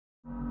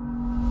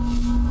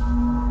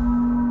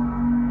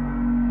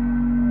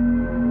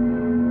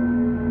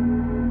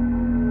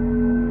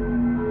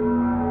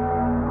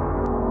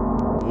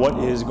What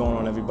is going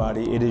on,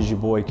 everybody? It is your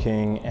boy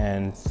King,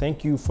 and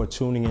thank you for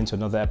tuning in to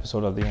another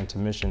episode of The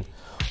Intermission.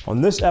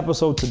 On this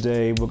episode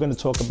today, we're going to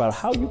talk about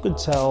how you could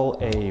tell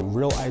a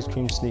real ice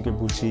cream sneaker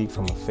boutique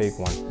from a fake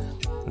one.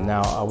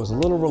 Now, I was a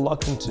little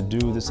reluctant to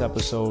do this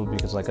episode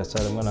because, like I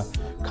said, I'm going to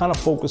kind of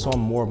focus on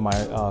more of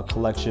my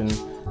collection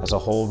as a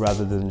whole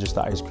rather than just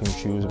the ice cream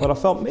shoes. But I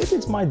felt maybe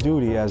it's my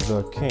duty as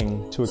the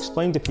king to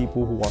explain to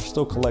people who are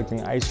still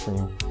collecting ice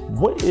cream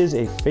what is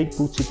a fake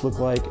boutique look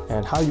like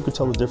and how you could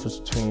tell the difference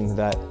between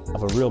that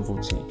of a real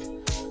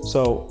boutique.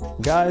 So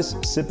guys,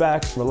 sit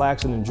back,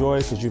 relax, and enjoy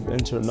because you've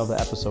entered another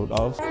episode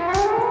of...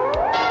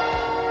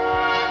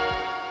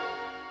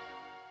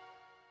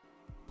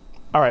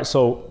 All right,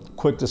 so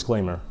quick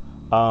disclaimer.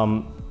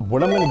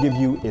 What I'm gonna give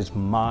you is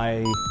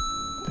my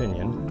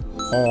opinion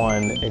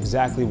on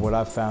exactly what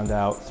I've found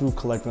out through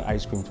collecting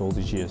ice cream for all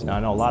these years. Now, I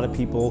know a lot of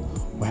people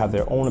will have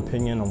their own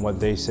opinion on what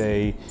they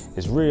say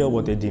is real,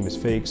 what they deem is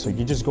fake. So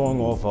you're just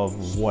going off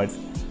of what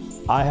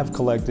I have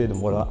collected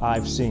and what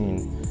I've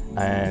seen.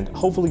 And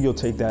hopefully you'll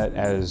take that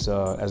as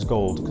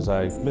gold, because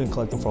I've been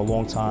collecting for a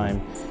long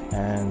time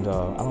and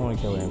I don't really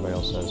care what anybody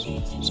else says.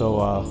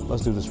 So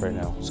let's do this right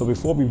now. So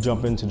before we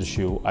jump into the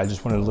shoe, I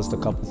just want to list a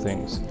couple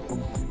things.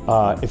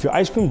 If your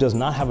ice cream does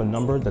not have a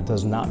number, that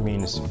does not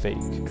mean it's fake.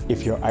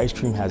 If your ice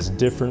cream has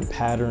different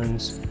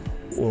patterns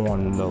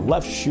on the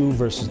left shoe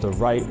versus the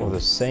right, or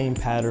the same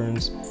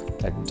patterns,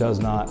 that does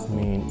not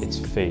mean it's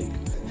fake.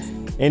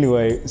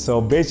 Anyway,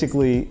 so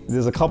basically,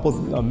 there's a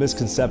couple of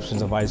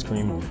misconceptions of ice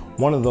cream.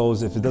 One of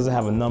those, if it doesn't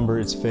have a number,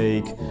 it's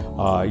fake.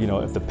 You know,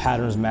 if the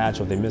patterns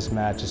match or they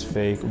mismatch, it's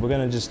fake. We're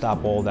gonna just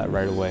stop all that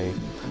right away.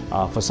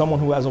 For someone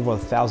who has over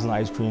 1,000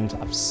 ice creams,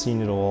 I've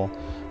seen it all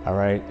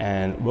right?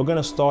 And we're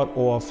gonna start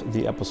off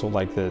the episode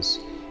like this.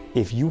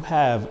 If you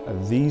have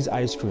these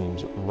ice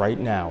creams right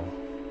now,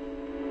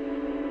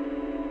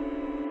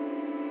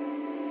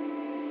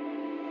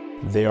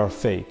 they are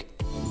fake.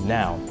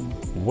 Now,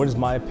 what is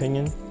my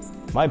opinion?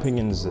 My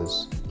opinion is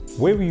this: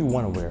 wear what you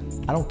want to wear.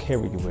 I don't care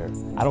what you wear.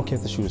 I don't care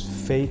if the shoe is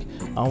fake.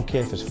 I don't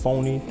care if it's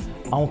phony.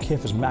 I don't care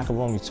if it's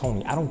macaroni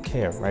Tony. I don't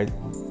care, right?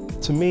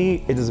 To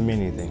me, it doesn't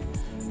mean anything.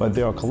 But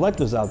there are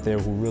collectors out there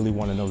who really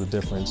want to know the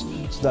difference.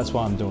 So that's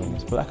why I'm doing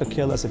this. But I could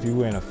care less if you're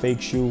wearing a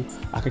fake shoe.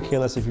 I could care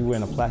less if you're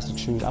wearing a plastic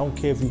shoes. I don't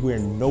care if you're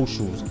wearing no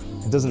shoes.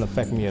 It doesn't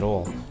affect me at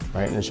all,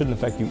 right? And it shouldn't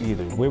affect you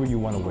either. Wear what you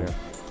want to wear.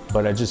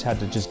 But I just had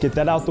to just get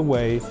that out the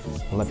way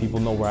and let people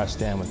know where I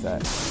stand with that.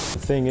 The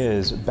thing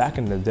is, back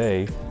in the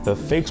day, the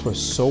fakes were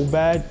so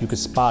bad, you could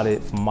spot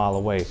it from a mile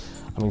away.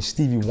 I mean,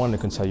 Stevie Wonder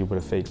can tell you what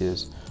a fake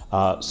is.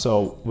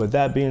 So with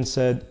that being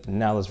said,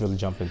 now let's really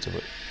jump into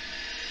it.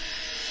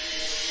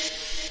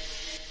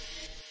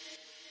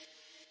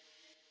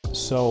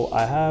 So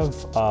I have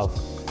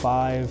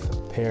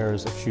 5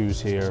 pairs of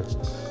shoes here.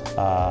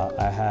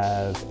 I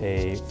have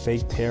a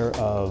fake pair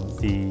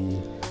of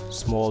the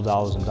small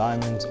dollars and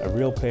diamonds, a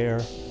real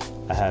pair.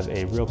 I have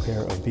a real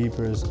pair of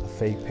beepers, a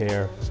fake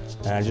pair,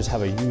 and I just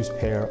have a used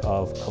pair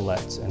of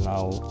Colette's. And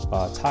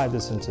I'll tie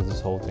this into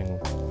this whole thing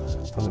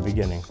from the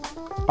beginning.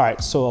 All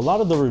right, so a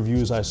lot of the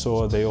reviews I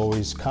saw, they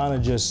always kind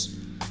of just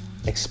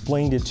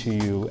explained it to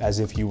you as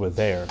if you were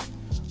there.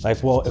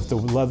 Like, well, if the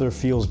leather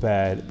feels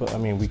bad, but I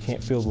mean, we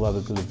can't feel the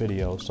leather through the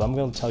video, so I'm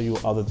gonna tell you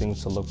other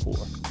things to look for.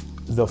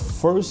 The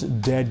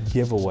first dead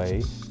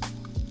giveaway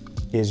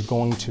is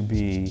going to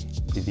be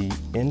the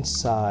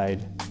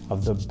inside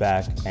of the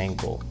back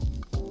ankle.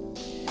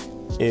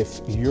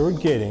 If you're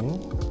getting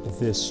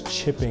this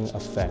chipping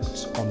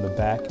effect on the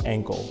back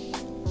ankle,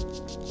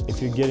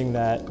 if you're getting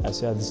that, I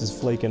said this is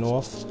flaking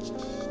off,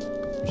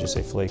 you should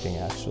say flaking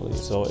actually.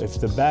 So if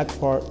the back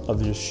part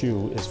of your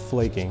shoe is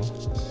flaking,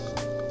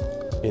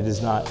 it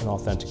is not an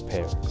authentic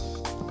pair.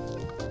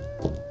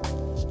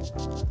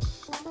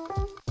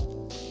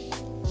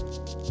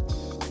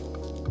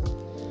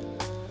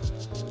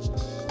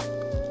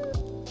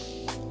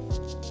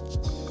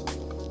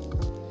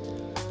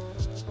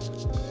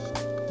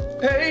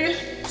 Hey.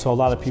 So a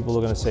lot of people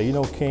are gonna say, you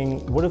know,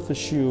 King, what if the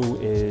shoe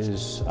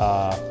is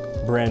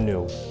brand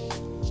new?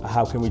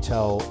 How can we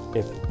tell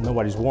if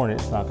nobody's worn it,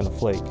 it's not gonna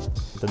flake?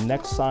 The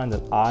next sign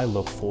that I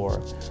look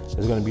for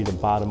is gonna be the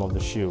bottom of the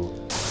shoe.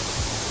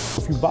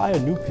 If you buy a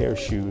new pair of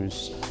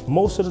shoes,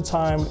 most of the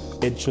time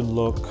it should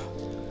look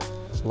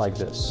like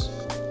this.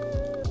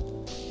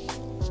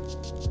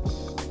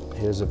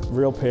 Here's a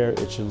real pair,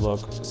 it should look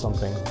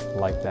something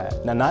like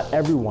that. Now, not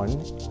everyone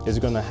is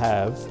gonna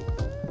have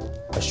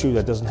a shoe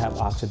that doesn't have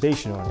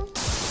oxidation on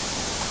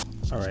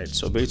it. All right,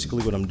 so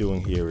basically what I'm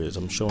doing here is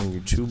I'm showing you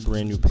 2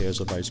 brand new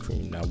pairs of ice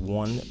cream. Now,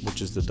 one,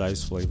 which is the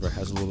Dice flavor,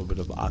 has a little bit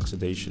of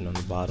oxidation on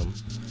the bottom.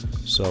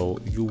 So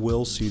you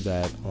will see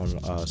that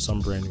on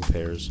some brand new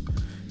pairs.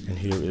 And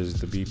here is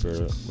the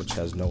beeper, which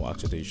has no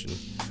oxidation.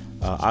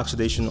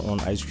 Oxidation on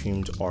ice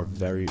creams are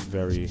very,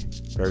 very,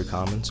 very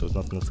common, so it's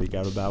nothing to freak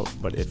out about.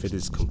 But if it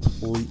is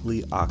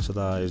completely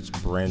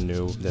oxidized, brand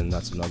new, then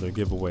that's another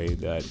giveaway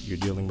that you're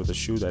dealing with a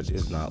shoe that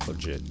is not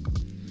legit.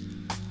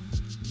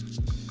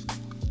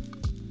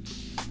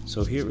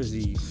 So here is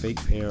the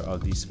fake pair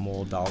of the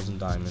small dollars and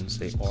diamonds.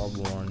 They are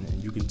worn,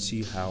 and you can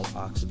see how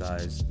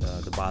oxidized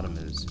the bottom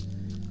is.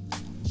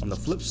 On the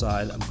flip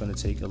side, I'm going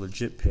to take a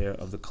legit pair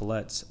of the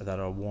𝐒𝐿ets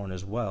that are worn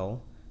as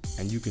well,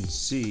 and you can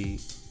see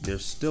they're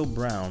still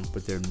brown,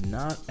 but they're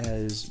not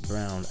as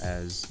brown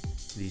as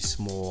the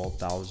small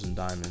dollars and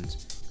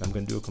diamonds. I'm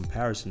going to do a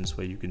comparison this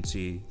way you can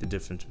see the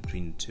difference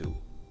between the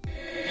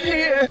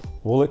two.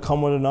 Will it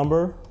come with a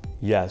number?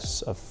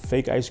 Yes, a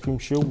fake ice cream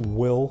shoe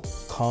will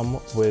come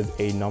with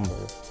a number,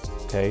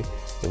 okay?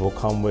 It will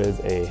come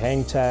with a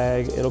hang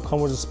tag, it'll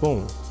come with a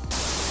spoon.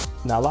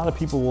 Now, a lot of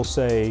people will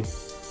say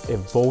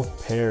if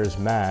both pairs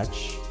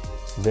match,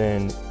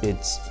 then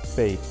it's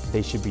fake.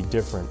 They should be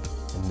different.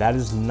 And that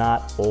is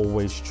not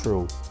always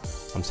true.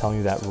 I'm telling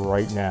you that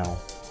right now.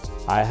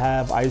 I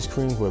have ice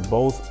creams where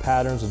both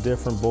patterns are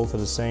different, both are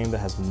the same. That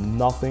has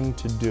nothing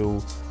to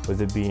do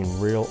with it being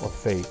real or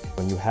fake.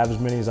 When you have as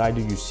many as I do,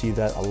 you see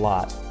that a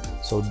lot.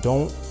 So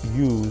don't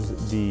use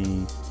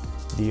the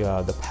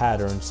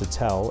patterns to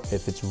tell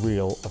if it's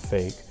real or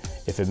fake.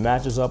 If it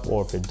matches up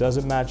or if it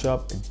doesn't match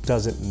up, it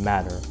doesn't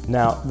matter.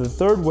 Now, the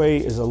third way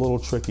is a little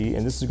tricky,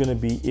 and this is gonna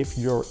be if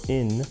you're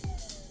in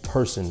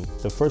person.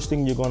 The first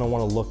thing you're gonna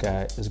wanna look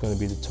at is gonna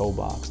be the toe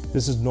box.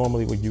 This is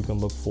normally what you can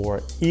look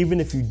for,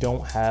 even if you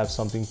don't have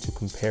something to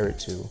compare it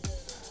to.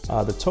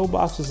 The toe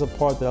box is the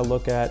part that I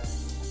look at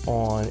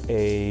on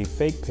a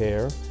fake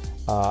pair.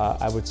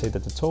 I would say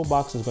that the toe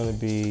box is gonna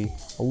be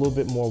a little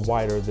bit more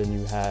wider than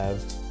you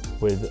have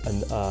with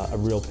a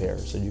real pair.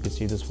 So you can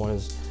see this one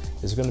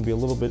is gonna be a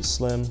little bit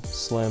slim, and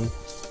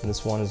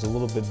this one is a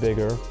little bit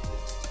bigger.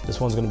 This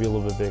one's gonna be a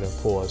little bit bigger,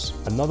 pause.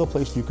 Another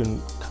place you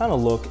can kind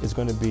of look is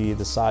gonna be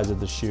the size of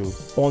the shoe.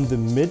 On the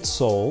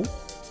midsole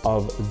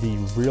of the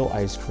real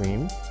ice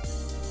cream,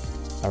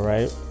 all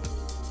right,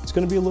 it's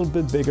gonna be a little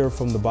bit bigger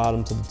from the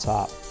bottom to the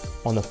top.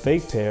 On the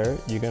fake pair,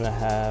 you're gonna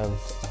have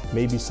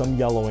maybe some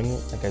yellowing,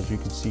 like as you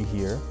can see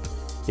here.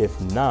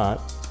 If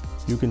not,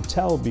 you can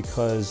tell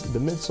because the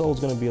midsole is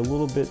gonna be a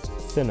little bit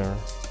thinner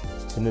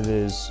than it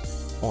is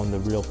on the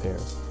real pair.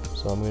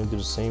 So I'm gonna do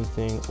the same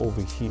thing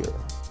over here.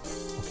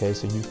 Okay,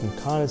 so you can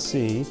kind of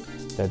see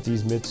that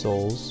these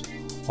midsoles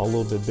are a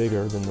little bit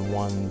bigger than the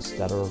ones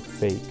that are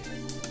fake.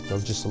 They're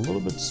just a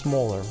little bit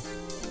smaller.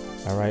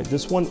 All right,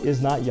 this one is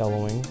not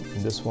yellowing,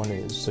 and this one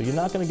is. So you're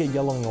not gonna get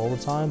yellowing all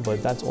the time,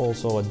 but that's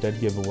also a dead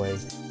giveaway.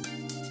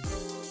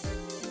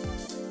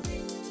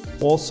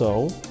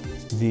 Also,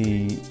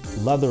 the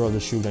leather of the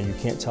shoe, now you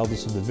can't tell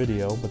this in the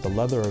video, but the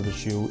leather of the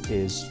shoe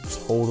is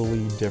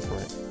totally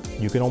different.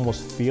 You can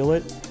almost feel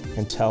it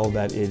and tell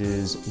that it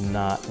is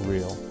not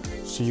real.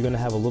 So you're gonna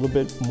have a little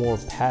bit more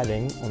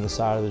padding on the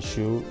side of the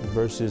shoe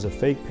versus a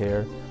fake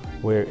pair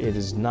where it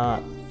is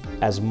not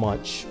as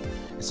much.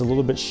 It's a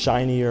little bit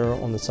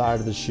shinier on the side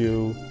of the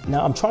shoe.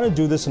 Now I'm trying to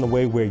do this in a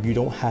way where you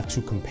don't have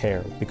to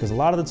compare, because a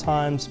lot of the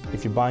times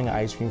if you're buying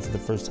ice cream for the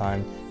first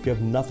time, you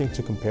have nothing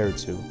to compare it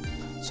to.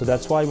 So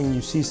that's why when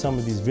you see some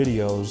of these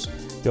videos,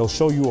 they'll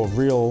show you a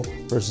real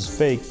versus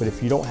fake, but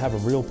if you don't have a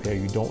real pair,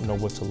 you don't know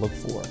what to look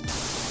for.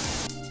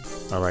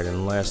 All right,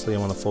 and lastly, I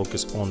want to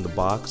focus on the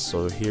box.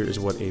 So here is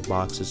what a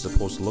box is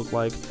supposed to look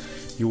like.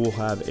 You will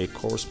have a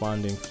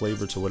corresponding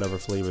flavor to whatever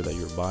flavor that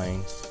you're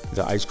buying.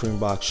 The ice cream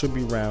box should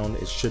be round.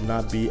 It should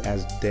not be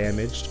as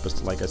damaged,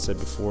 but like I said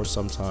before,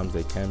 sometimes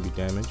they can be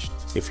damaged.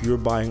 If you're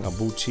buying a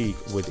boutique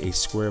with a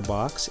square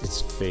box,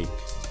 it's fake.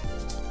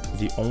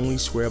 The only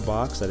square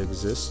box that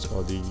exists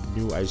are the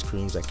new ice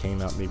creams that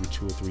came out maybe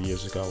 2 or 3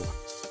 years ago.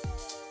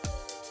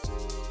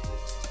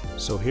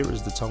 So here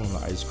is the tongue on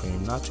the ice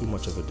cream, not too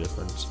much of a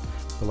difference.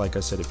 But like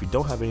I said, if you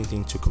don't have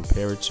anything to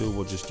compare it to,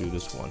 we'll just do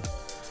this one.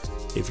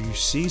 If you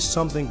see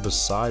something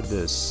beside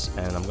this,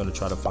 and I'm gonna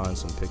try to find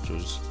some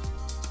pictures.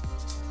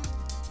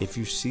 If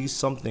you see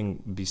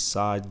something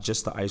beside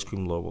just the ice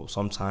cream logo,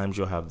 sometimes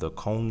you'll have the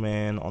cone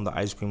man on the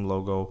ice cream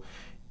logo,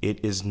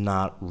 it is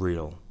not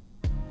real.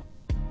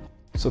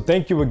 So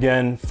thank you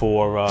again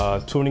for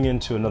tuning in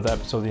to another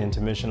episode of The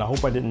Intermission. I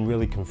hope I didn't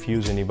really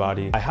confuse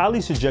anybody. I highly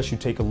suggest you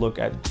take a look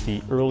at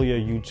the earlier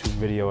YouTube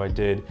video I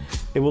did.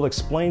 It will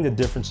explain the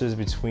differences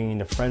between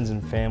the friends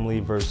and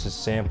family versus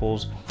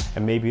samples,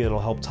 and maybe it'll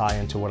help tie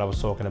into what I was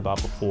talking about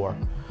before.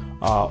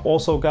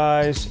 Also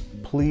guys,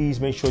 please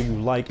make sure you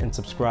like and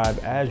subscribe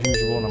as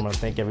usual, and I'm gonna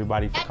thank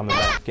everybody for coming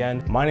back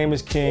again. My name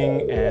is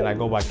King, and I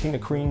go by King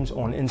of Creamz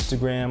on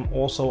Instagram.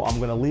 Also, I'm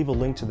gonna leave a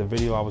link to the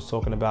video I was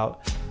talking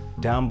about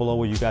down below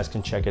where you guys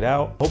can check it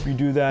out. Hope you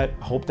do that.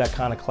 Hope that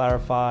kind of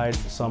clarified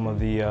some of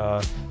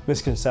the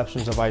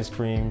misconceptions of ice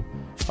cream.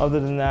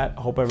 Other than that,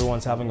 hope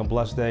everyone's having a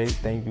blessed day.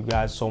 Thank you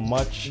guys so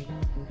much.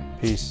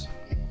 Peace.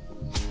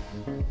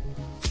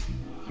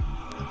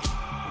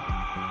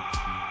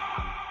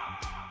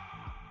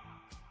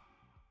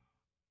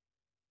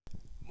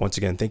 Once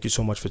again, thank you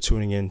so much for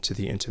tuning in to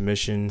The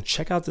Intermission.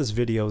 Check out this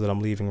video that I'm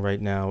leaving right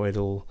now.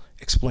 It'll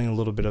explain a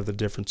little bit of the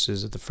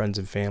differences of the friends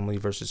and family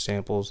versus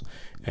samples,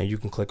 and you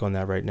can click on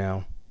that right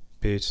now.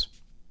 Peace.